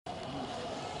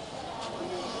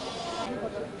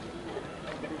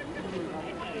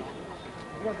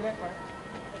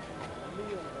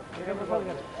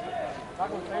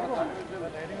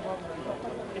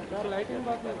Lighting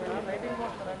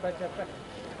చెప్పండి.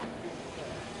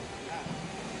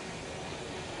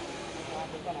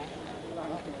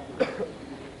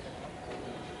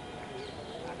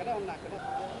 అక్కడే ఉన్నా అక్కడే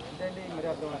ఏంటండి మరి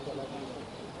అర్థం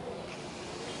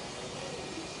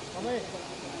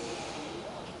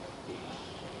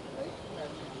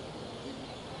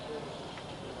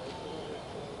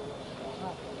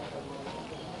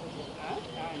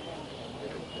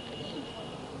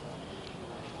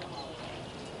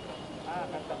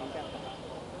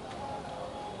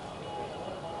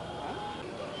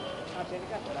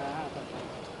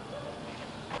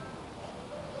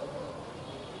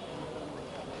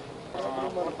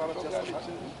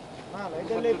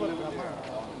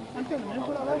అంతే మేము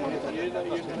కూడా అలాగే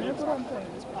మేము కూడా అంతే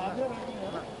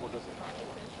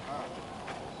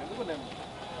ఎందుకు నేను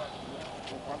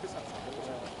పంపిస్తాను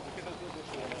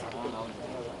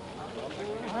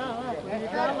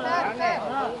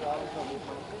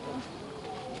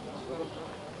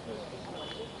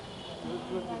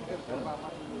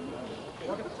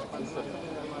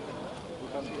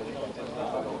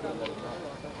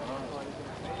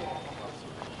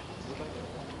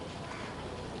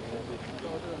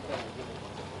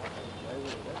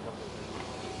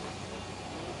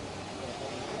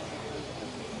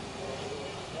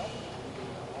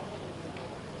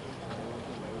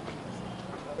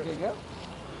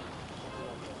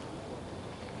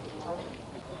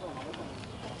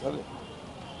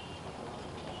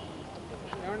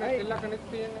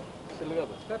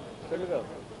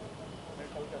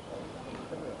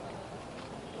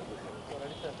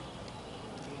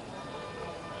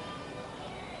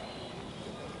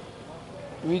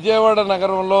విజయవాడ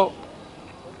నగరంలో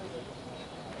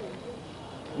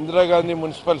ఇందిరాగాంధీ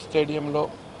మున్సిపల్ స్టేడియంలో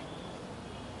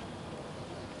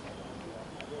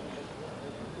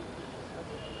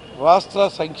రాష్ట్ర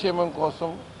సంక్షేమం కోసం,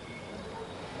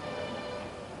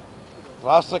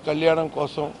 రాష్ట్ర కళ్యాణం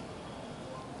కోసం,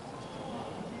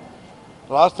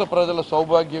 రాష్ట్ర ప్రజల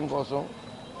సౌభాగ్యం కోసం,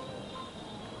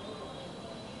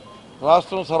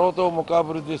 రాష్ట్రం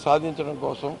సర్వతోముఖాభివృద్ధి సాధించడం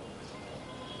కోసం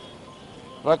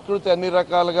ప్రకృతి అన్ని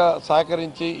రకాలుగా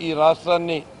సహకరించి ఈ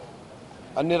రాష్ట్రాన్ని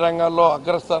అన్ని రంగాల్లో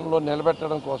అగ్రస్థానంలో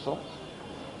నిలబెట్టడం కోసం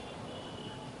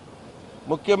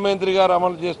ముఖ్యమంత్రి గారు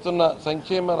అమలు చేస్తున్న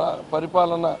సంక్షేమ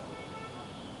పరిపాలన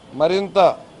మరింత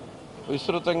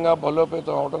విస్తృతంగా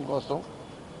బలోపేతం అవడం కోసం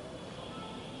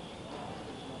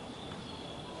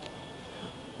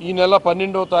ఈ నెల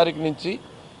 12వ తారీఖు నుంచి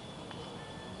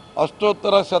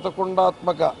అష్టోత్తర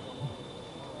శతకుండాత్మక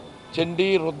చండీ,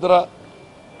 రుద్ర,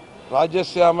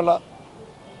 రాజశ్యామల,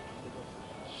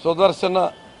 సుదర్శన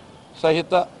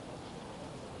సహిత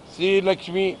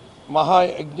శ్రీలక్ష్మి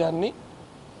మహాయజ్ఞాన్ని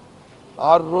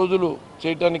 6 రోజులు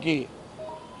చేయటానికి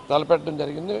తలపెట్టడం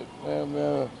జరిగింది.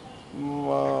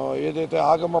 ఏదైతే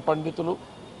ఆగమ పండితులు,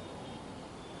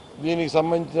 దీనికి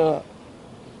సంబంధించిన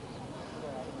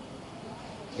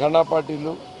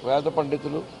గణపాటీలు, వేద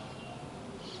పండితులు,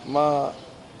 మా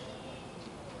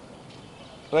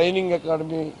ట్రైనింగ్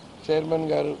అకాడమీ చైర్మన్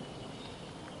గారు,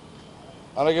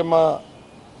 అలాగే మా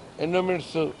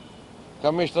ఎండోమెంట్స్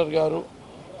కమిషనర్ గారు,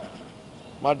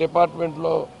 మా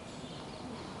డిపార్ట్మెంట్లో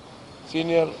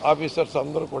సీనియర్ ఆఫీసర్స్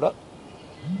అందరూ కూడా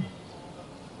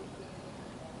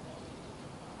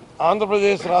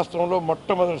ఆంధ్రప్రదేశ్ రాష్ట్రంలో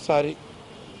మొట్టమొదటిసారి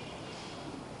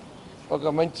ఒక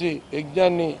మంచి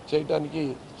యజ్ఞాన్ని చేయటానికి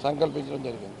సంకల్పించడం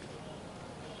జరిగింది.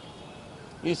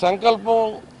 ఈ సంకల్పం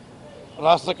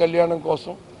రాష్ట్ర కళ్యాణం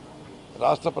కోసం,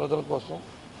 రాష్ట్ర ప్రజల కోసం,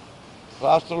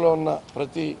 రాష్ట్రంలో ఉన్న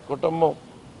ప్రతి కుటుంబం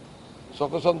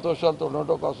సుఖ సంతోషాలతో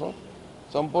ఉండటం కోసం,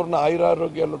 సంపూర్ణ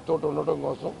ఆయురారోగ్యాలతో ఉండటం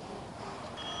కోసం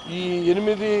ఈ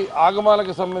 8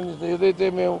 ఆగమాలకు సంబంధించి ఏదైతే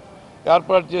మేము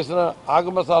ఏర్పాటు చేసిన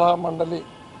ఆగమ సలహా మండలి,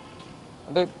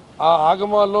 అంటే ఆ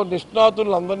ఆగమాల్లో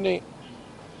నిష్ణాతులందరినీ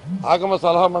ఆగమ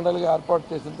సలహా మండలిగా ఏర్పాటు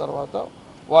చేసిన తర్వాత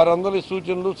వారందరి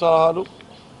సూచనలు, సలహాలు,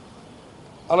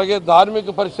 అలాగే ధార్మిక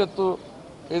పరిషత్తు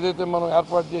ఏదైతే మనం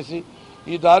ఏర్పాటు చేసి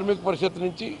ఈ ధార్మిక పరిషత్తు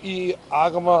నుంచి ఈ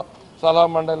ఆగమ సలహా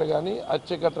మండలి కానీ,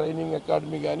 అర్చక ట్రైనింగ్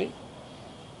అకాడమీ కానీ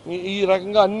ఈ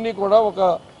రకంగా అన్నీ కూడా ఒక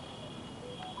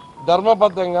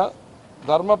ధర్మబద్ధంగా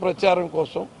ధర్మ ప్రచారం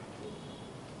కోసం,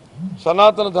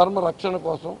 సనాతన ధర్మ రక్షణ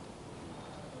కోసం,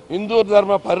 హిందూ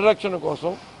ధర్మ పరిరక్షణ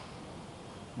కోసం,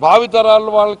 భావితరాల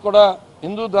వాళ్ళకు కూడా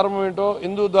హిందూ ధర్మం ఏంటో,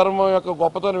 హిందూ ధర్మం యొక్క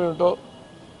గొప్పతనం ఏంటో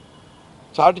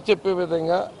చాటి చెప్పే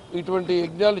విధంగా ఇటువంటి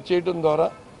యజ్ఞాలు చేయడం ద్వారా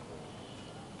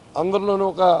అందరిలోనూ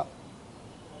ఒక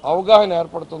అవగాహన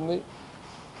ఏర్పడుతుంది.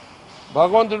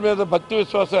 భగవంతుడి మీద భక్తి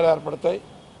విశ్వాసాలు ఏర్పడతాయి.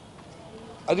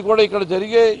 అది కూడా ఇక్కడ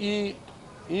జరిగే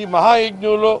ఈ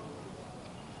మహాయజ్ఞంలో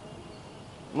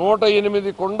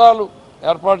 108 కుండాలు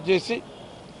ఏర్పాటు చేసి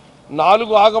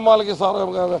 4 ఆగమాలకి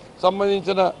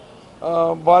సంబంధించిన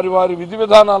వారి విధి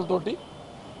విధానాలతోటి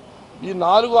ఈ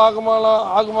 4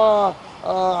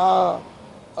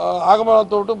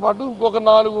 ఆగమాలతో పాటు ఇంకొక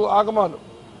 4 ఆగమాలు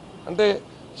అంటే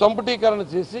సంపుటీకరణ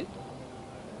చేసి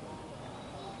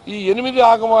ఈ 8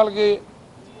 ఆగమాలకి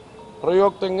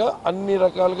ప్రయోక్తంగా అన్ని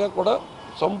రకాలుగా కూడా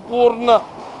సంపూర్ణ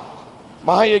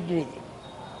మహాయజ్ఞం ఇది.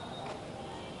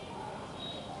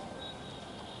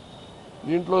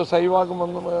 దీంట్లో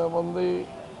శైవాగమం ఉంది,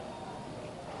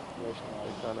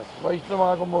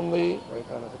 వైష్ణవాగం ఉంది,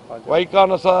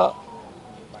 వైకానస,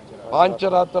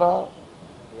 పాంచరాత్ర,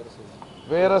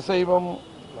 వీరశైవం,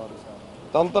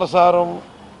 తంత్రసారం,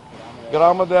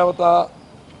 గ్రామదేవత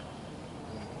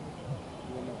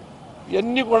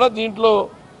ఇవన్నీ కూడా దీంట్లో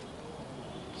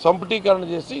సంపుటీకరణ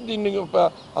చేసి దీన్ని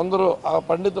అందరూ ఆ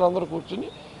పండితులు అందరూ కూర్చుని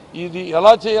ఇది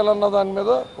ఎలా చేయాలన్న దాని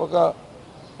మీద ఒక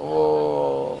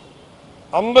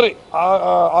అందరి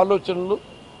ఆలోచనలు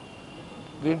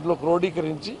దీంట్లో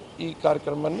క్రోడీకరించి ఈ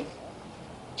కార్యక్రమాన్ని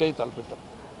చేయి తలపెట్టాం.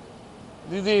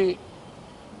 ఇది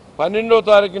 12వ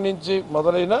తారీఖు నుంచి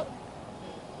మొదలైన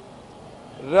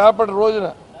రేపటి రోజున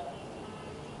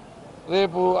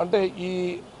రేపు అంటే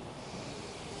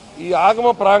ఈ ఆగమ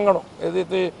ప్రాంగణం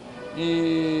ఏదైతే ఈ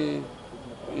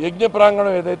యజ్ఞ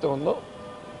ప్రాంగణం ఏదైతే ఉందో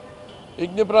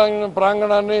యజ్ఞ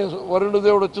ప్రాంగణాన్ని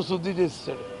వరుణదేవుడు వచ్చి శుద్ధి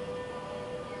చేసేసాడు.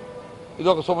 ఇది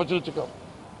ఒక శుభసూచకం.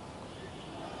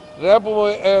 రేపు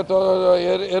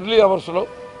ఎర్లీ అవర్స్లో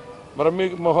బ్రహ్మీ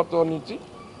ముహూర్తం నుంచి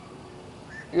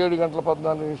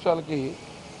 7:14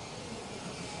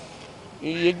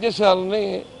 ఈ యజ్ఞశాలని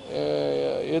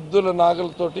ఎద్దుల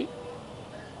నాగలతోటి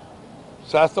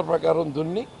శాస్త్ర ప్రకారం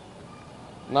దున్ని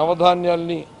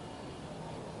నవధాన్యాల్ని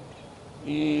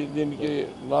దీనికి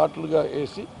నాట్లుగా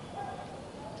వేసి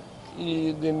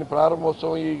దీన్ని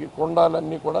ప్రారంభోత్సవం ఈ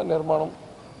కుండాలన్నీ కూడా నిర్మాణం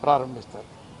ప్రారంభిస్తారు.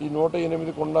 ఈ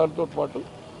 108 కుండాలతో పాటు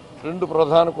 2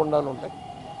 ప్రధాన కుండాలు ఉంటాయి.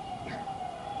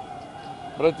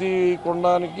 ప్రతి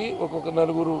కుండానికి ఒక్కొక్క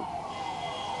 4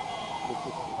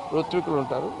 ఋత్వికులు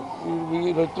ఉంటారు. ఈ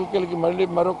ఋత్వికులకి మళ్ళీ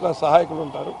మరొక సహాయకులు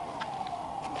ఉంటారు.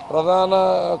 ప్రధాన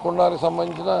కుండానికి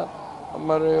సంబంధించిన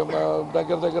మరి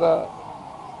దగ్గర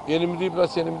 8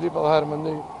 + 8 16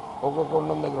 మంది ఒక్కొక్క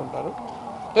కుండం దగ్గర ఉంటారు.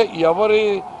 అంటే ఎవరి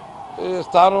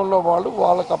స్థానంలో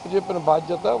వాళ్ళకి అప్పచెప్పిన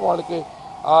బాధ్యత వాళ్ళకి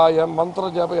ఆ మంత్ర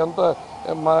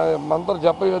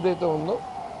జప ఏదైతే ఉందో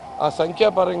ఆ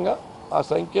సంఖ్యాపరంగా ఆ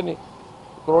సంఖ్యని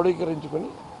క్రోడీకరించుకొని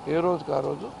ఏ రోజుకి ఆ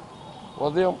రోజు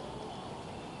ఉదయం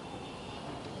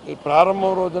ఈ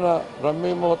ప్రారంభం రోజున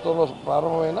బ్రహ్మీ ముహూర్తంలో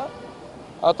ప్రారంభమైన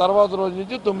ఆ తర్వాత రోజు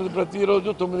నుంచి ప్రతిరోజు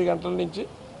 9 గంటల నుంచి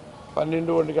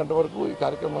 12-1 గంట వరకు ఈ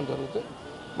కార్యక్రమం జరుగుతాయి.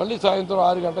 మళ్ళీ సాయంత్రం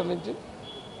 6 గంటల నుంచి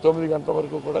 9 గంటల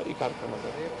వరకు కూడా ఈ కార్యక్రమం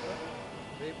జరుగుతుంది.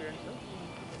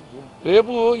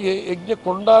 రేపు యజ్ఞ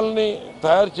కుండాలని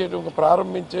తయారు చేయడం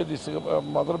ప్రారంభించే దిశగా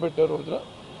మొదలుపెట్టే రోజున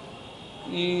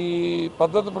ఈ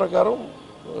పద్ధతి ప్రకారం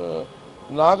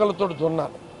నాగలతో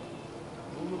దున్నాలి.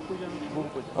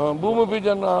 భూమి పూజ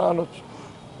అనొచ్చు.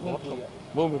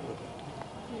 భూమి పూజ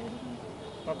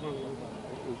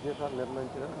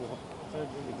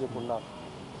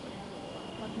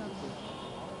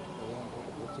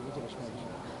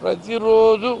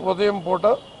ప్రతిరోజు ఉదయం పూట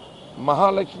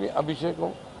మహాలక్ష్మి అభిషేకం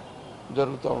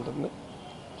జరుగుతూ ఉంటుంది.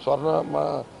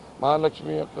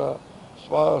 మహాలక్ష్మి యొక్క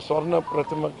స్వర్ణ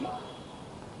ప్రతిమకి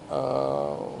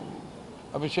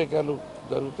అభిషేకాలు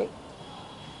జరుగుతాయి.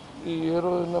 ఏ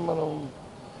రోజున మనం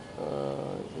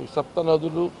ఈ 7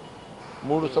 నదులు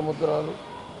 3 సముద్రాలు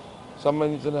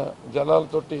సంబంధించిన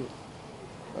జలాలతోటి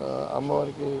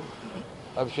అమ్మవారికి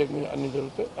అభిషేకం అన్నీ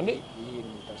జరుగుతాయి. అని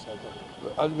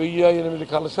అది 1008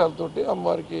 కలశాలతోటి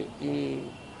అమ్మవారికి ఈ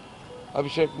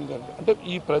అభిషేకం జరుగుతుంది. అంటే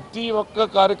ఈ ప్రతి ఒక్క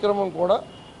కార్యక్రమం కూడా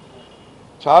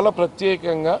చాలా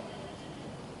ప్రత్యేకంగా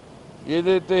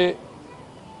ఏదైతే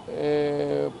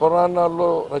పురాణాల్లో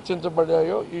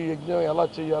రచించబడాయో ఈ యజ్ఞం ఎలా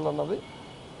చేయాలన్నది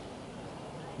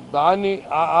దాని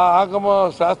ఆగమ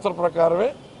శాస్త్ర ప్రకారమే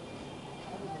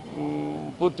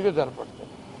పూర్తిగా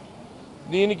జరపడుతుంది.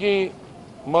 దీనికి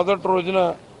మొదటి రోజున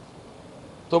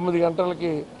 9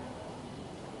 గంటలకి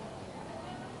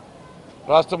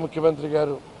రాష్ట్ర ముఖ్యమంత్రి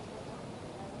గారు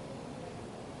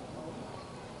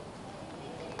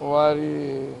వారి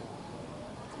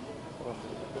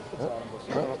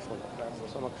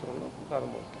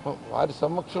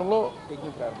సమక్షంలో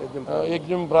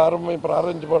యజ్ఞం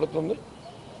ప్రారంభించబడుతుంది.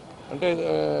 అంటే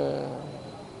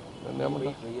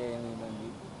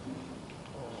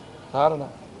ధారణ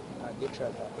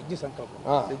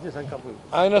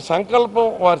ఆయన సంకల్పం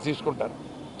వారు తీసుకుంటారు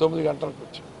 9 గంటలకు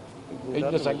వచ్చి.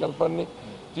 యజ్ఞ సంకల్పాన్ని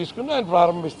తీసుకుని ఆయన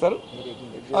ప్రారంభిస్తారు.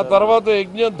 ఆ తర్వాత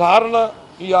యజ్ఞ ధారణ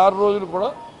ఈ 6 రోజులు కూడా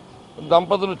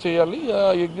దంపతులు చేయాలి. ఆ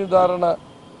యజ్ఞ ధారణ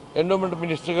ఎండోమెంట్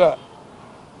మినిస్టర్గా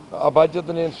ఆ బాధ్యత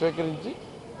నేను స్వీకరించి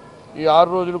ఈ 6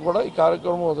 రోజులు కూడా ఈ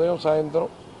కార్యక్రమం ఉదయం సాయంత్రం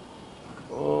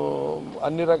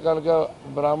అన్ని రకాలుగా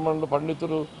బ్రాహ్మణులు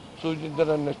పండితులు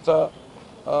సూచించిన నిష్ట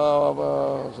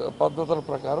పద్ధతుల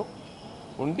ప్రకారం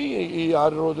ఉండి ఈ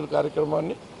 6 రోజుల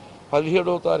కార్యక్రమాన్ని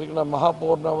 17వ తారీఖున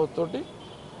మహాపూర్ణావతితోటి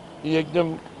ఈ యజ్ఞం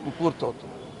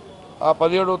పూర్తవుతుంది. ఆ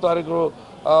 17వ తారీఖు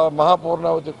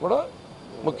మహాపూర్ణావతికి కూడా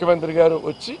ముఖ్యమంత్రి గారు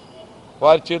వచ్చి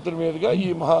వారి చేతుల మీదుగా ఈ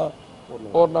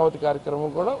మహాపూర్ణావతి కార్యక్రమం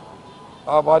కూడా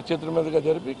వారి చేతుల మీదుగా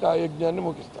జరిపి ఆ యజ్ఞాన్ని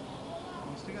ముగిస్తారు.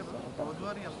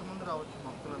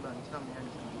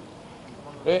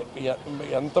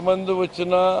 ఎంతమంది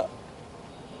వచ్చినా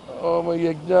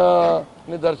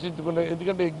యజ్ఞాన్ని దర్శించుకునే,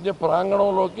 ఎందుకంటే యజ్ఞ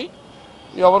ప్రాంగణంలోకి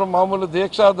ఎవరు మామూలు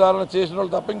దీక్షాధారణ చేసిన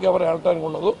వాళ్ళు తప్ప ఇంకెవరు వెళ్ళటానికి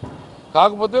ఉండదు.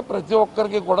 కాకపోతే ప్రతి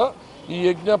ఒక్కరికి కూడా ఈ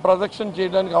యజ్ఞ ప్రదక్షిణ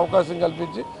చేయడానికి అవకాశం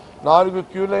కల్పించి 4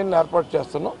 క్యూ లైన్లు ఏర్పాటు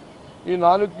చేస్తున్నాం. ఈ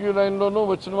 4 క్యూ లైన్లోనూ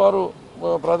వచ్చిన వారు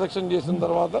ప్రదక్షిణ చేసిన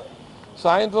తర్వాత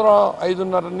సాయంత్రం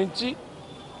 5:30 నుంచి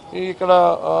ఇక్కడ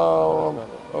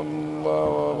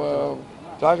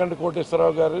చాగంటి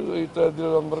కోటేశ్వరరావు గారు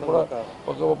ఇతరులందరూ కూడా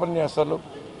ఒక ఉపన్యాసాలు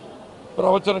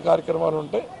ప్రవచన కార్యక్రమాలు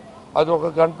ఉంటాయి. అది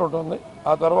 1 గంట ఉంటుంది.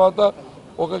 ఆ తర్వాత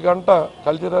 1 గంట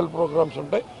కల్చరల్ ప్రోగ్రామ్స్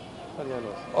ఉంటాయి.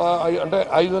 అంటే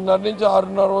 5:30 నుంచి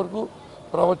 6:30 వరకు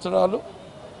ప్రవచనాలు,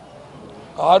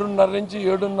 6:30 నుంచి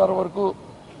 7:30 వరకు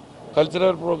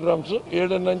కల్చరల్ ప్రోగ్రామ్స్,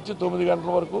 7 నుంచి 9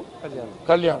 గంటల వరకు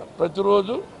కళ్యాణం.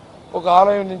 ప్రతిరోజు ఒక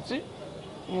ఆలయం నుంచి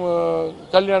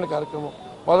కళ్యాణ కార్యక్రమం.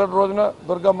 మొదటి రోజున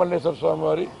దుర్గా మల్లేశ్వర స్వామి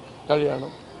వారి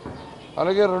కళ్యాణం,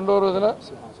 అలాగే రెండో రోజున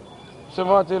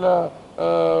సింహాచల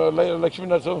లక్ష్మీ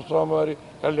నరసింహ స్వామి వారి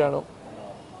కళ్యాణం,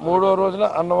 మూడో రోజున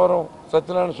అన్నవరం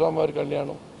సత్యనారాయణ స్వామి వారి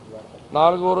కళ్యాణం,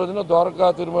 4వ రోజున ద్వారకా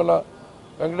తిరుమల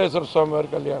వెంకటేశ్వర స్వామి వారి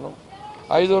కళ్యాణం,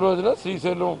 5వ రోజున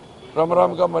శ్రీశైలం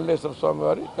బ్రహ్మరాంబిక మల్లేశ్వర స్వామి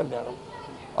వారి కళ్యాణం,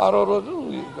 6వ రోజు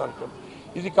ఈ కార్యక్రమం.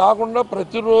 ఇది కాకుండా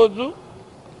ప్రతిరోజు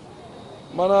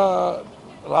మన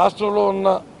రాష్ట్రంలో ఉన్న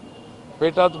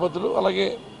పీఠాధిపతులు, అలాగే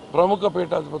ప్రముఖ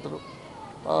పీఠాధిపతులు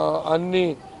అన్ని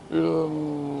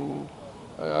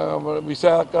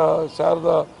విశాఖ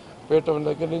శారదా పీఠం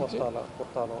దగ్గర నుంచి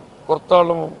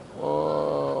కొత్తాళం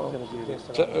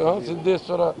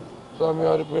సిద్ధేశ్వర స్వామి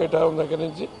వారి పీఠం దగ్గర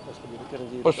నుంచి,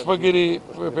 పుష్పగిరి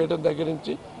పీఠం దగ్గర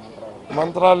నుంచి,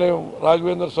 మంత్రాలయం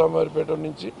రాఘవేంద్ర స్వామి వారి పీఠం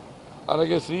నుంచి,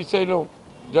 అలాగే శ్రీశైలం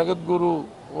జగద్గురు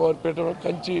వారి పీఠం,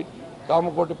 కంచి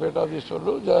కామకోటి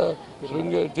పీఠాధీశ్వరులు,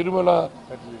 తిరుమల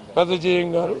పెద్దజీయం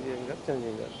గారు,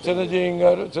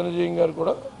 చిన్నజీయం గారు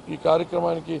కూడా ఈ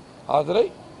కార్యక్రమానికి హాజరై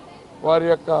వారి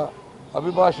యొక్క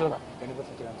అభిభాషణ,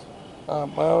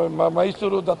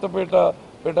 మైసూరు దత్తపీఠ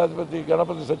పీఠాధిపతి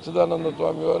గణపతి సచ్చిదానంద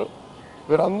స్వామి వారు,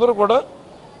 వీరందరూ కూడా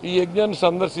ఈ యజ్ఞాన్ని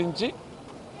సందర్శించి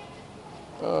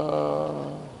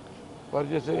వారు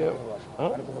చేసే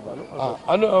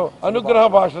అనుగ్రహ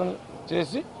భాషణ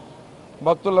చేసి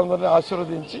భక్తులందరినీ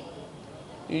ఆశీర్వదించి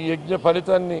ఈ యజ్ఞ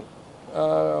ఫలితాన్ని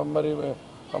మరి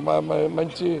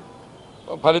మంచి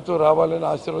ఫలితం రావాలని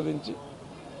ఆశీర్వదించి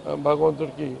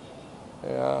భగవంతుడికి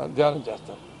ధ్యానం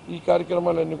చేస్తారు. ఈ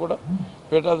కార్యక్రమాలన్నీ కూడా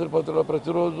పీఠాధిపతులు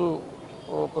ప్రతిరోజు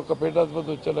ఒక్కొక్క పీఠాధిపతి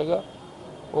వచ్చేలాగా,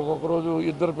 ఒక్కొక్క రోజు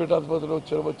 2 పీఠాధిపతులు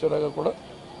వచ్చేలాగా కూడా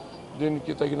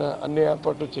దీనికి తగిన అన్ని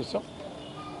ఏర్పాట్లు చేశాం.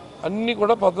 అన్నీ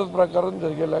కూడా పద్ధతి ప్రకారం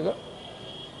జరిగేలాగా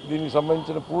దీనికి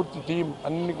సంబంధించిన పూర్తి టీం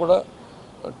అన్నీ కూడా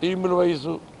టీముల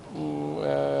వైజు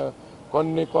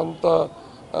కొంత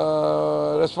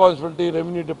రెస్పాన్సిబిలిటీ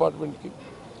రెవెన్యూ డిపార్ట్మెంట్కి,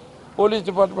 పోలీస్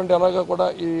డిపార్ట్మెంట్ ఎలాగా కూడా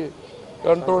ఈ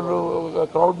కంట్రోల్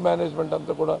క్రౌడ్ మేనేజ్మెంట్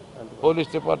అంతా కూడా పోలీస్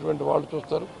డిపార్ట్మెంట్ వాళ్ళు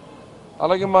చూస్తారు.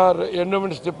 అలాగే మా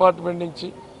ఎండోమెంట్స్ డిపార్ట్మెంట్ నుంచి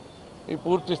ఈ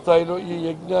పూర్తి స్థాయిలో ఈ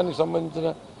యజ్ఞానికి సంబంధించిన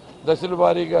దశల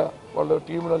వారీగా వాళ్ళ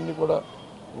టీములన్నీ కూడా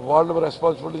వాళ్ళు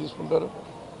రెస్పాన్సిబిలిటీ తీసుకుంటారు.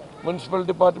 మున్సిపల్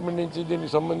డిపార్ట్మెంట్ నుంచి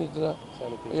దీనికి సంబంధించిన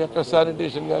యొక్క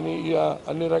శానిటేషన్ కానీ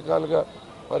అన్ని రకాలుగా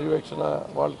పర్యవేక్షణ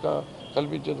వాళ్ళు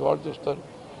కల్పించేది వాళ్ళు చూస్తారు.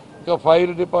 ఇంకా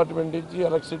ఫైర్ డిపార్ట్మెంట్ నుంచి,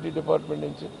 ఎలక్ట్రిసిటీ డిపార్ట్మెంట్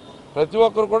నుంచి ప్రతి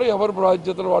ఒక్కరు కూడా ఎవరి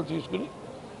బాధ్యతలు వాళ్ళు తీసుకుని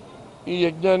ఈ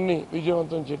యజ్ఞాన్ని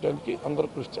విజయవంతం చేయడానికి అందరూ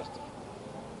కృషి చేస్తారు.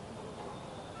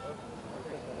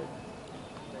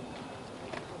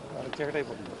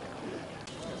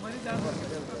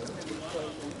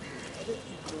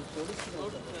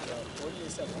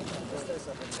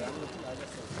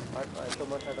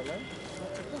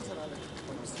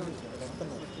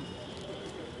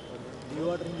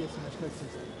 డివాటరింగ్ చేసి నెక్స్ట్ వచ్చింది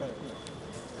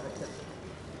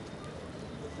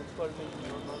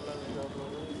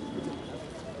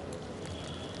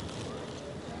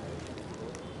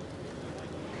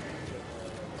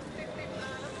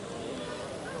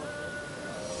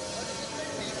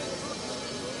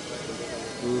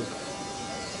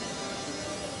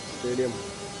స్టేడియం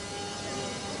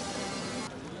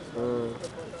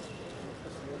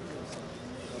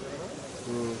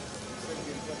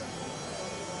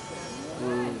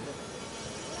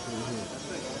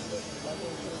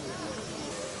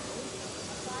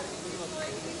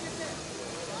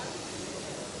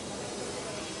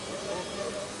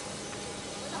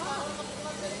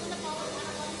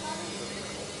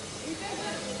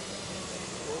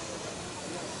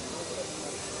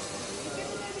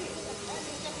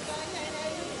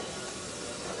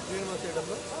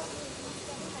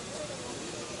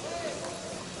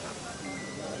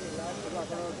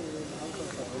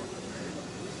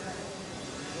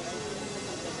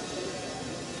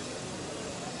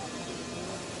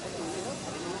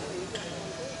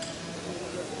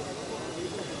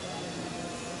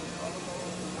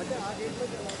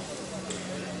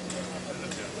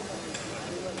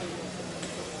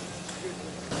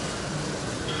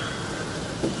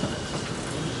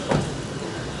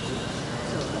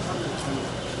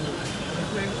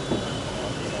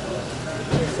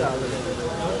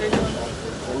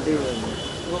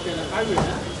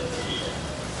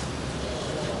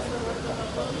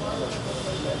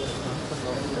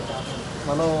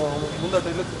మనం ముందట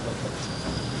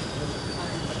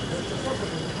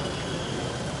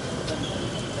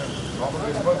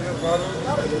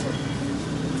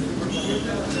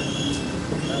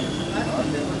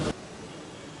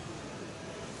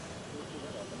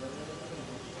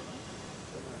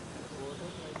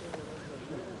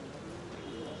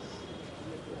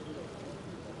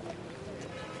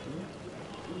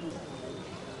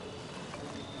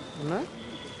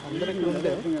అందరికి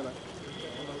ఉండే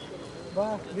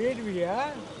వేడివియా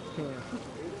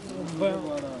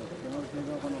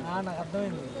నాకు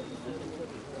అర్థమైంది.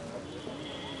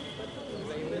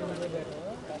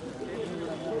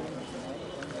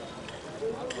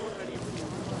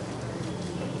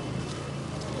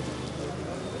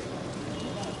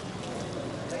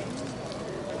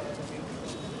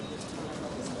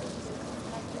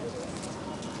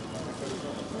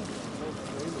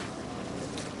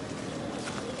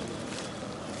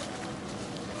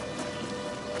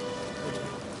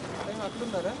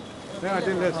 అట్లున్నారా?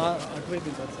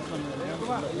 అటువైపు సార్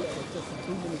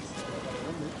 2 minutes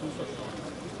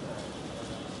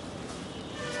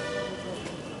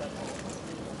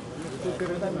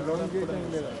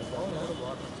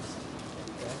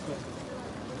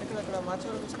ఇక్కడ మార్చి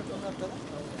ఉన్నారు కదా.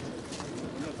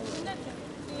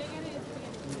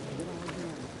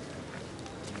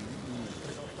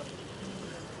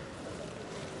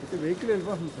 వెహికల్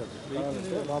వెళ్ళిపోతుంది సార్.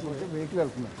 లోపలికి వెహికల్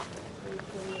వెళ్తున్నాయి.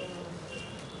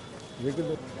 Vehicle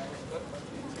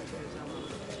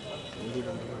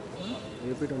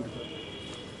AP 20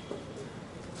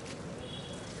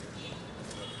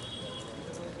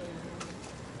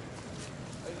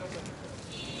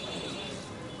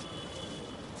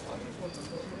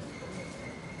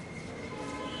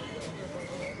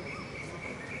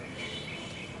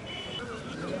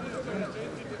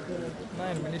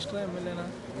 మినిస్టరా ఎమ్మెల్యేనా?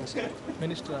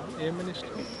 మినిస్టరా? ఏ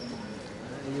మినిస్టర్?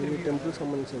 టెంపుల్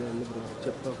సంబంధించిన అన్ని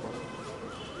చెప్తా.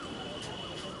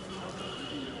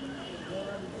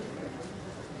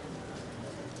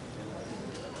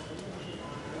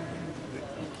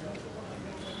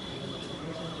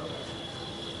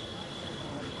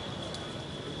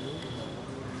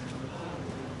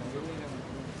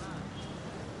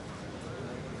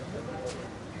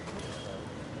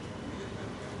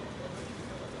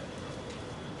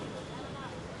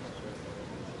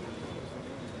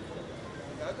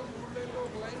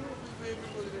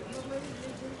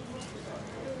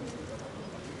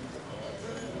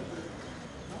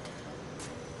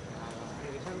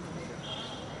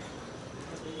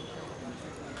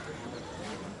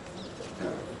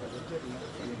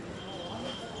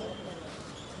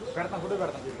 పెడతాం, ఫుడ్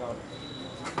పెడతాం మీరు కావాలి.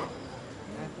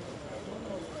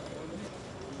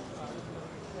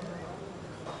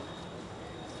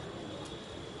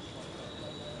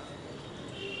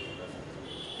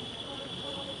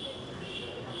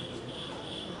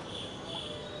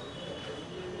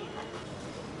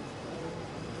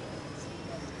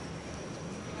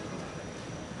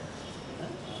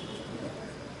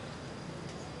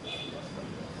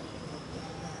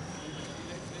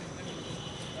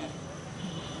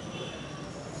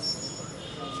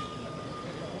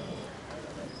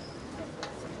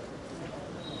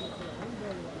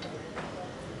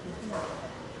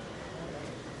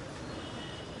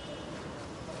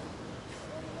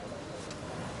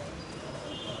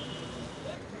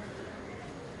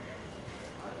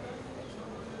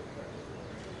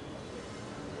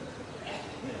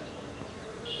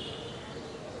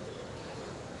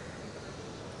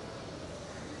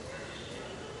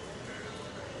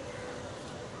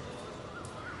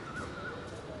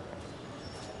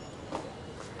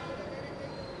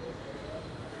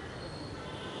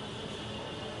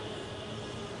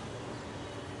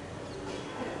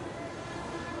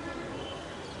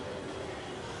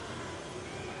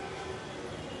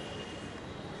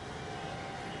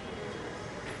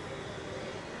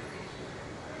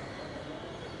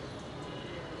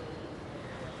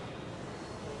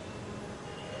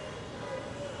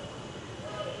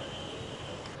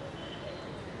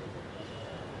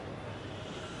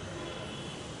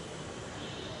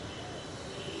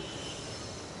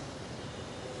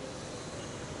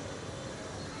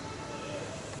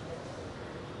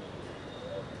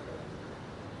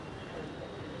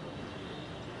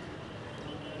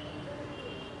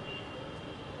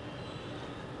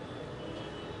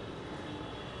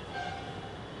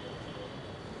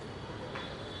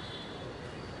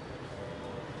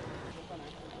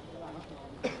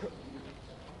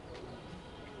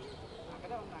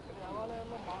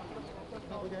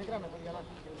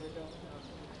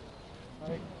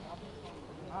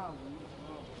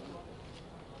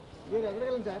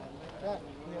 ఎదరగలండి సార్ సార్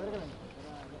మీరు ఎదరగలండి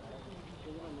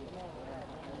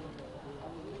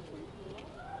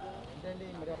ఏంటండి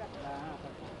మరి